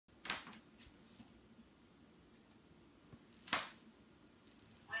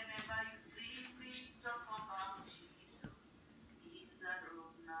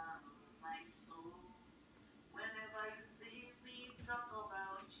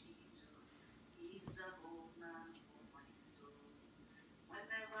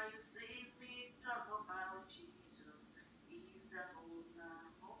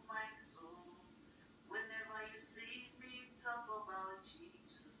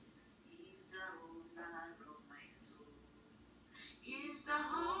the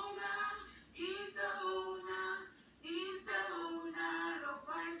owner, he's the owner, he's the owner of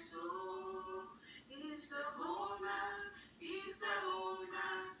my soul. He's the owner, he's the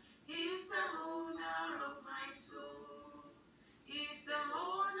owner, he's the owner of my soul. He's the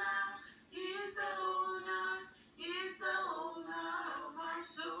owner, he's the owner, he's the owner of my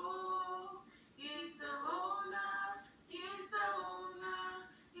soul. He's the owner, he's the owner,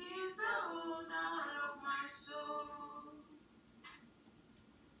 he's the owner of my soul.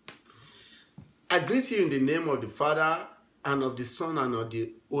 I greet you in the name of the Father, and of the Son, and of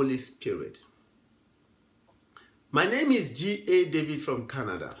the Holy Spirit. My name is G.A. David from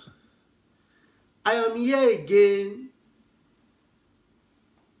Canada. I am here again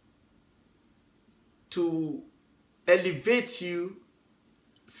to elevate you,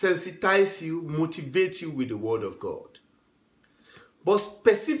 sensitize you, motivate you with the Word of God. But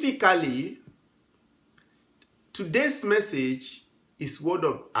specifically, today's message is word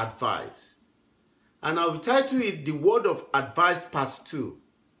of advice. And I will title it The Word of Advice Part 2.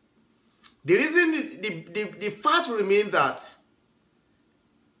 The reason, the fact remains that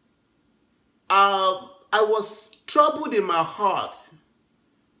I was troubled in my heart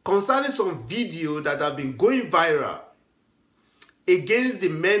concerning some video that have been going viral against the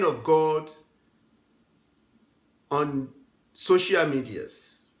men of God on social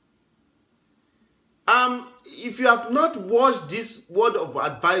medias. If you have not watched this Word of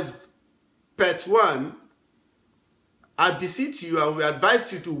Advice Part 1, I beseech you, I will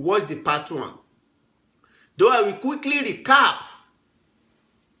advise you to watch the Part 1. Though I will quickly recap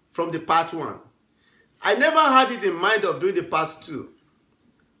from the Part 1. I never had it in mind of doing the Part 2.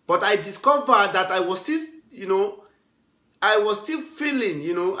 But I discovered that I was still, I was still feeling,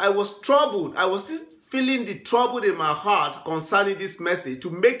 I was troubled. I was still feeling the trouble in my heart concerning this message to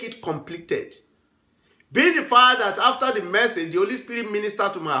make it completed. Being the fact that after the message, the Holy Spirit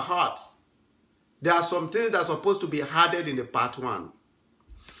ministered to my heart, there are some things that are supposed to be added in the Part 1.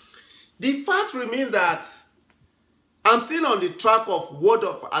 The fact remains that I'm still on the track of word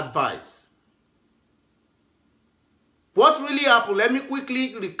of advice. What really happened? Let me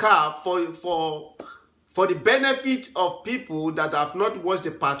quickly recap for the benefit of people that have not watched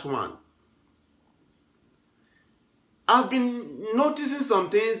the Part 1. I've been noticing some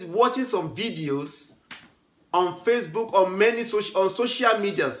things, watching some videos on Facebook, on social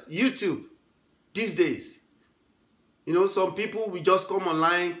medias, YouTube. These days, some people will just come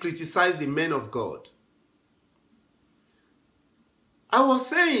online, criticize the men of God. I was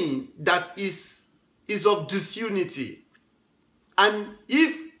saying that is of disunity. And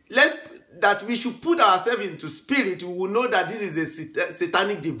that we should put ourselves into spirit, we will know that this is a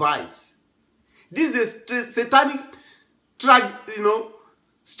satanic device. This is a satanic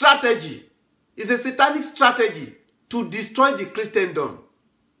strategy. It's a satanic strategy to destroy the Christendom.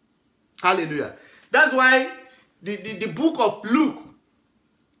 Hallelujah. That's why the book of Luke,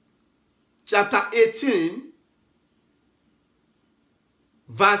 chapter 18,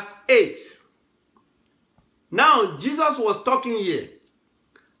 verse 8. Now, Jesus was talking here.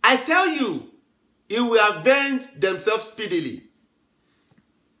 I tell you, he will avenge themselves speedily.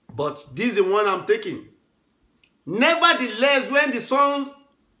 But this is the one I'm taking. Nevertheless, when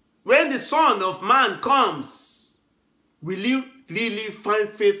the Son of Man comes, will you really find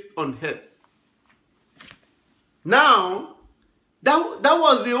faith on earth? Now, that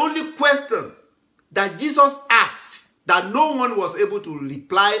was the only question that Jesus asked that no one was able to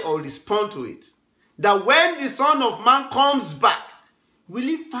reply or respond to it. That when the Son of Man comes back, will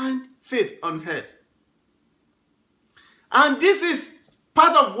he find faith on earth? And this is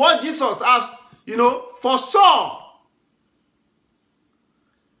part of what Jesus asked, foresaw.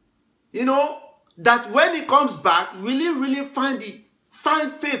 That when he comes back, will he really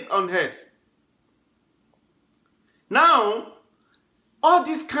find faith on earth? Now, all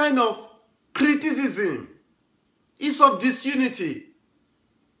this kind of criticism is of disunity.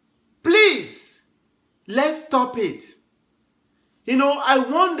 Please, let's stop it. I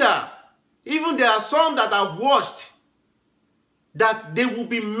wonder, even there are some that I've watched, that they will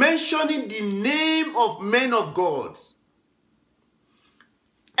be mentioning the name of men of God.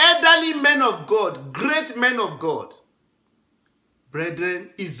 Elderly men of God, great men of God. Brethren,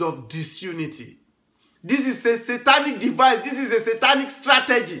 is of disunity. This is a satanic device. This is a satanic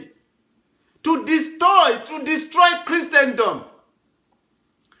strategy to destroy Christendom.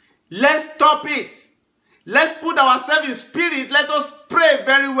 Let's stop it. Let's put ourselves in spirit. Let us pray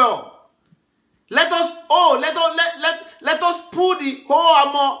very well. Let us put the whole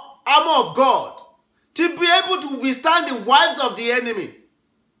armor of God to be able to withstand the wiles of the enemy.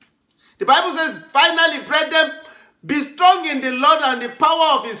 The Bible says, finally, brethren, Be strong in the Lord and the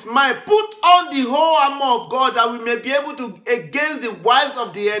power of his might. Put on the whole armor of God that we may be able to against the wiles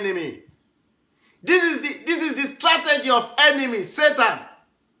of the enemy. This is the strategy of enemy, Satan.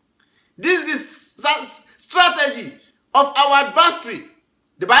 This is the strategy of our adversary.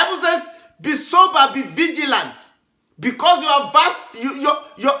 The Bible says, be sober, be vigilant. Because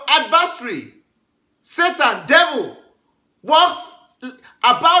your adversary, Satan, devil, walks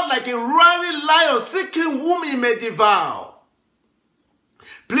about like a roaring lion, seeking whom he may devour.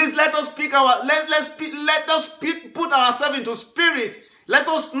 Please let us put ourselves into spirit. Let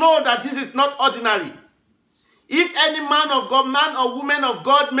us know that this is not ordinary. If any man of God, man or woman of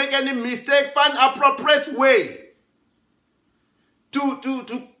God make any mistake, find appropriate way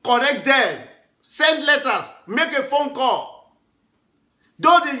to correct them. Send letters, make a phone call.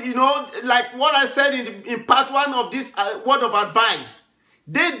 Though, like what I said in part 1 of this word of advice,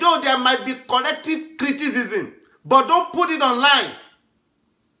 though there might be corrective criticism, but don't put it online.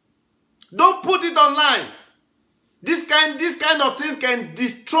 Don't put it online. This kind of things can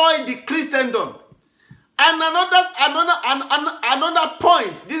destroy the Christendom. And another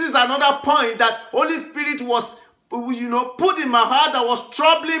point. This is another point that Holy Spirit was, put in my heart that was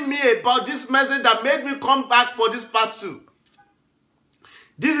troubling me about this message that made me come back for this part 2.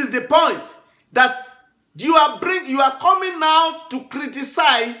 This is the point that you are coming now to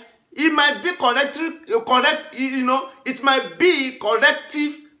criticize. It might be it might be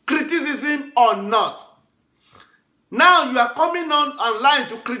corrective criticism or not. Now you are coming online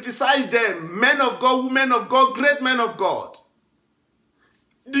to criticize them, men of God, women of God, great men of God.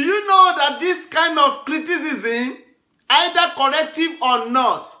 Do you know that this kind of criticism, either corrective or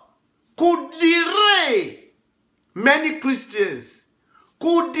not, could derail many Christians,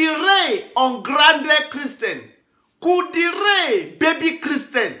 could derail ungrounded Christian, could derail baby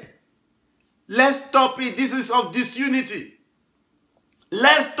Christian? Let's stop it. This is of disunity.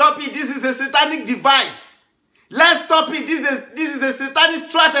 Let's stop it. This is a satanic device. Let's stop it. This is a satanic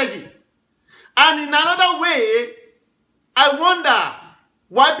strategy. And in another way, I wonder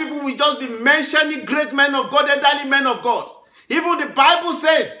why people will just be mentioning great men of God, elderly men of God. Even the Bible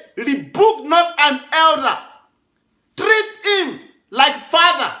says, rebuke not an elder. Treat him like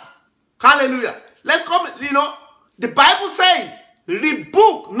father. Hallelujah. Let's come, the Bible says,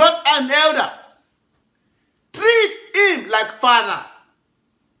 rebuke not an elder. Treat him like father.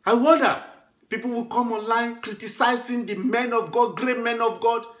 I wonder, people will come online criticizing the men of God, great men of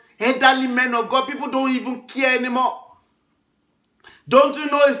God, elderly men of God. People don't even care anymore. Don't you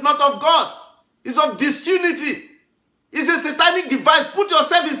know it's not of God? It's of disunity. It's a satanic device. Put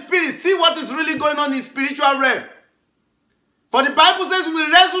yourself in spirit. See what is really going on in spiritual realm. For the Bible says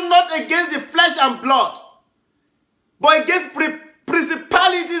we wrestle not against the flesh and blood, but against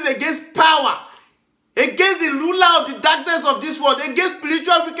principalities, against power, against the ruler of the darkness of this world, against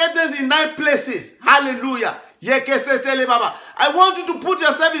spiritual wickedness in 9 places. Hallelujah. I want you to put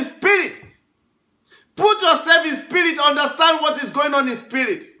yourself in spirit. Put yourself in spirit. Understand what is going on in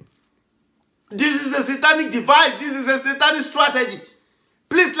spirit. This is a satanic device. This is a satanic strategy.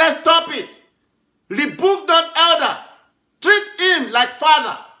 Please, let's stop it. Rebuke not elder. Treat him like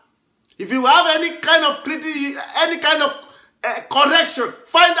father. If you have any kind of correction,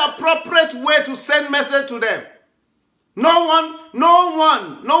 find appropriate way to send message to them. No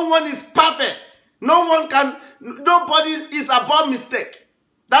one is perfect. Nobody is above mistake.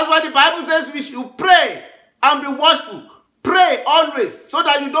 That's why the Bible says we should pray and be watchful. Pray always so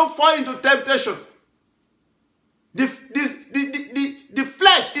that you don't fall into temptation. The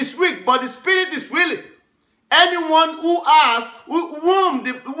flesh is weak, but the spirit is willing. Anyone whom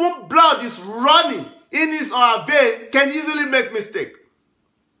blood is running in his or her vein can easily make mistake.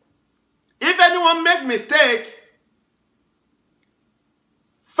 If anyone make mistake,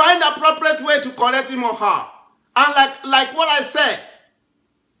 find appropriate way to correct him or her. And like what I said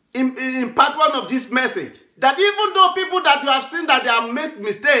in part 1 of this message, that even though people that you have seen that they have made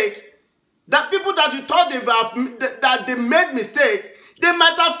mistake, that people that you thought that they made mistake, they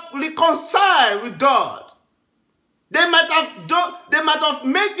might have reconciled with God. They might have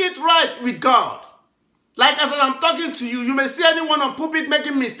made it right with God. Like as I'm talking to you, you may see anyone on pulpit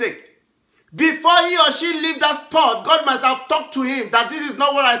making mistake. Before he or she leave that spot, God must have talked to him that this is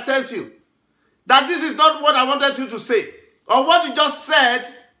not what I sent you. That this is not what I wanted you to say. Or what you just said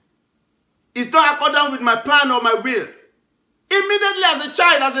is not accordant with my plan or my will. Immediately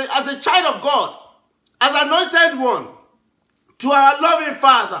as a child of God, as anointed one, to our loving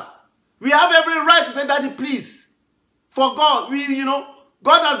Father, we have every right to say, Daddy, please. For God,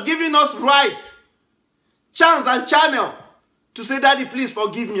 God has given us rights, chance and channel to say, Daddy, please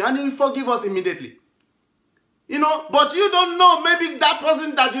forgive me. And he will forgive us immediately. but you don't know, maybe that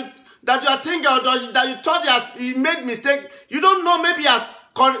person that you are thinking or that you thought he made mistake, you don't know,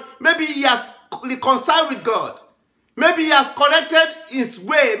 maybe he has reconciled with God. Maybe he has corrected his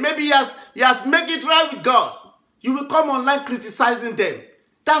way. Maybe he has made it right with God. You will come online criticizing them.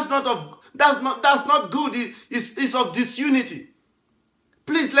 That's not good. It's of disunity.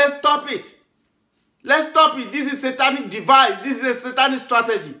 Please, let's stop it. Let's stop it. This is a satanic device. This is a satanic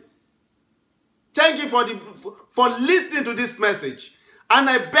strategy. Thank you for listening to this message. And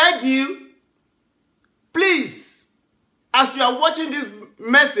I beg you, please, as you are watching this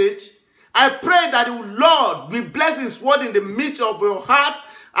message, I pray that the Lord will bless His word in the midst of your heart,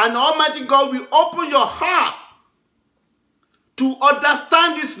 and Almighty God will open your heart to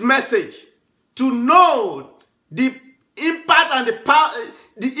understand this message, to know the impact and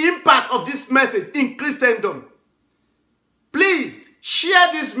the impact of this message in Christendom. Please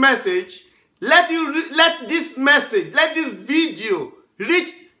share this message. Let this video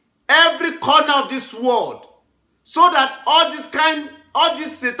reach every corner of this world, so that all this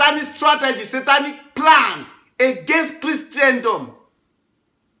satanic strategy, satanic plan against Christendom,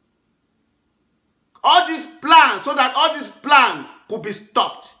 so that all this plan could be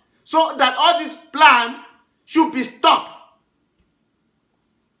stopped. So that all this plan should be stopped.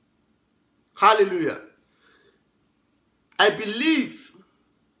 Hallelujah. I believe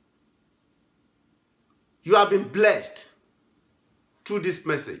you have been blessed through this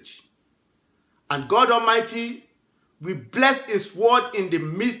message. And God Almighty will bless His word in the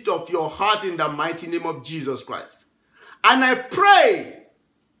midst of your heart in the mighty name of Jesus Christ. And I pray,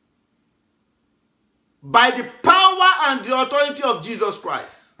 by the power and the authority of Jesus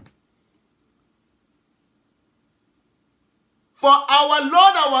Christ, for our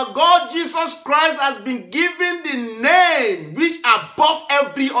Lord, our God, Jesus Christ has been given the name which above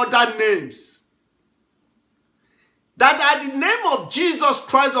every other names. That at the name of Jesus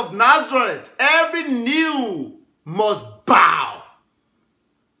Christ of Nazareth, every knee must bow.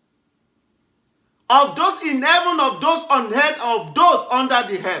 Of those in heaven, of those on earth, of those under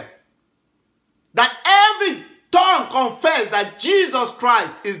the earth. That every tongue confess that Jesus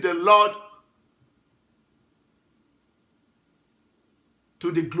Christ is the Lord,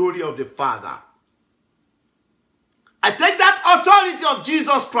 to the glory of the Father. I take that authority of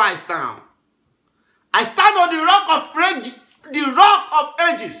Jesus Christ now. I stand on the rock of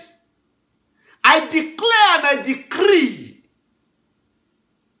ages. I declare and I decree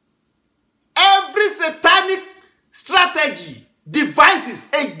every satanic strategy, devices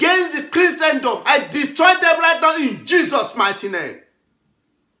against the Christendom, I destroy them right now in Jesus' mighty name.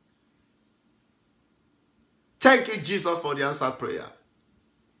 Thank you, Jesus, for the answered prayer.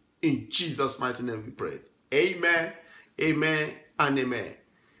 In Jesus' mighty name we pray. Amen, amen, and amen.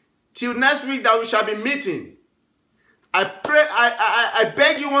 Till next week that we shall be meeting, I pray, I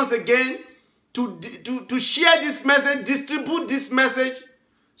beg you once again to share this message, distribute this message,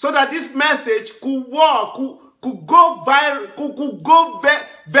 so that this message could walk, could go viral, could go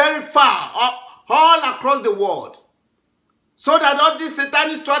very far, all across the world, so that all this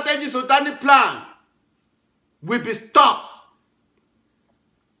satanic strategy, satanic plan will be stopped.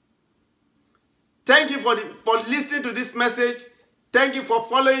 Thank you for listening to this message. Thank you for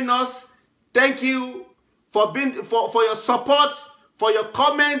following us. Thank you for your support, for your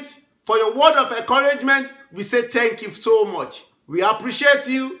comments, for your word of encouragement. We say thank you so much. We appreciate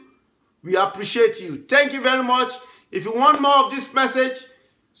you. We appreciate you. Thank you very much. If you want more of this message,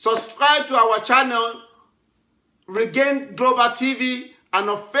 subscribe to our channel, Regain Global TV, and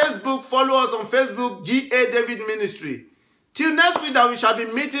on Facebook, follow us on Facebook, G.A. David Ministry. Till next week that we shall be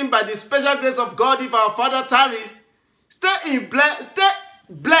meeting by the special grace of God, if our Father tarries, stay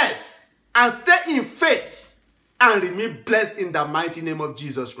blessed and stay in faith and remain blessed in the mighty name of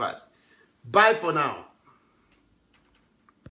Jesus Christ. Bye for now.